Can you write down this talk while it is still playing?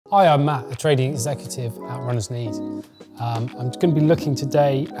Hi, I'm Matt, a trading executive at Runner's Need. I'm going to be looking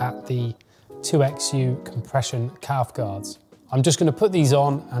today at the 2XU compression calf guards. I'm just going to put these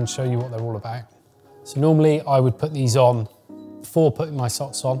on and show you what they're all about. So normally I would put these on before putting my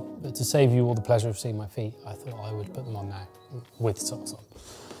socks on, but to save you all the pleasure of seeing my feet, I thought I would put them on now with socks on.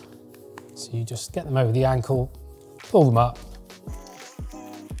 So you just get them over the ankle, pull them up.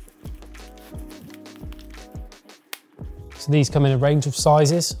 So these come in a range of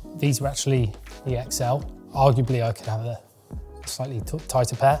sizes. These are actually the XL. Arguably I could have a slightly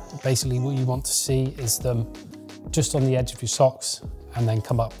tighter pair. Basically what you want to see is them just on the edge of your socks and then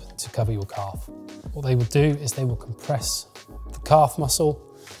come up to cover your calf. What they will do is they will compress the calf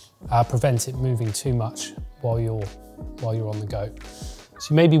muscle, prevent it moving too much while you're on the go.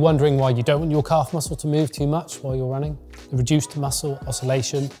 So you may be wondering why you don't want your calf muscle to move too much while you're running. The reduced muscle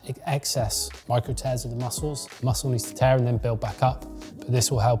oscillation, excess micro tears of the muscles. The muscle needs to tear and then build back up, but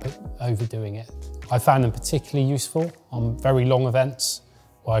this will help it overdoing it. I found them particularly useful on very long events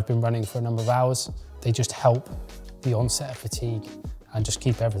where I've been running for a number of hours. They just help the onset of fatigue and just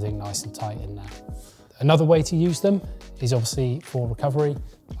keep everything nice and tight in there. Another way to use them is obviously for recovery.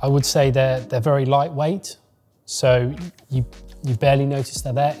 I would say they're very lightweight, so you barely notice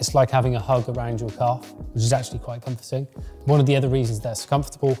they're there. It's like having a hug around your calf, which is actually quite comforting. One of the other reasons they're so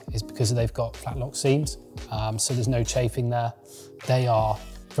comfortable is because they've got Flatlock seams, so there's no chafing there. They are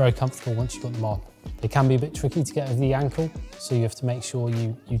very comfortable once you've got them on. They can be a bit tricky to get over the ankle, so you have to make sure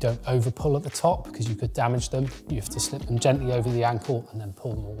you don't over pull at the top because you could damage them. You have to slip them gently over the ankle and then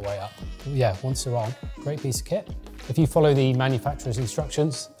pull them all the way up. But yeah, once they're on, great piece of kit. If you follow the manufacturer's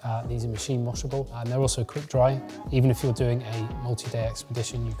instructions, these are machine washable and they're also quick dry. Even if you're doing a multi-day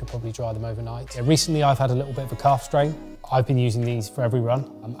expedition, you could probably dry them overnight. Yeah, recently I've had a little bit of a calf strain. I've been using these for every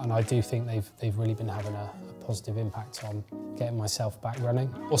run and I do think they've really been having a positive impact on getting myself back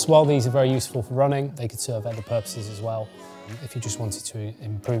running. Also, while these are very useful for running, they could serve other purposes as well if you just wanted to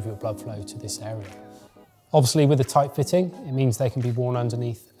improve your blood flow to this area. Obviously with the tight fitting, it means they can be worn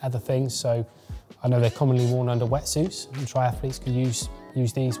underneath other things. So I know they're commonly worn under wetsuits and triathletes can use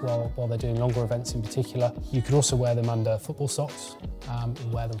these while they're doing longer events in particular. You could also wear them under football socks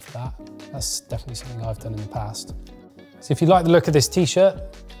and wear them for that. That's definitely something I've done in the past. So if you like the look of this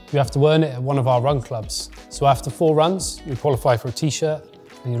t-shirt, you have to earn it at one of our run clubs. So after 4 runs, you qualify for a t-shirt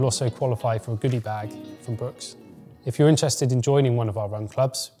and you'll also qualify for a goodie bag from Brooks. If you're interested in joining one of our run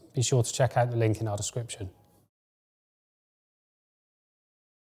clubs, be sure to check out the link in our description.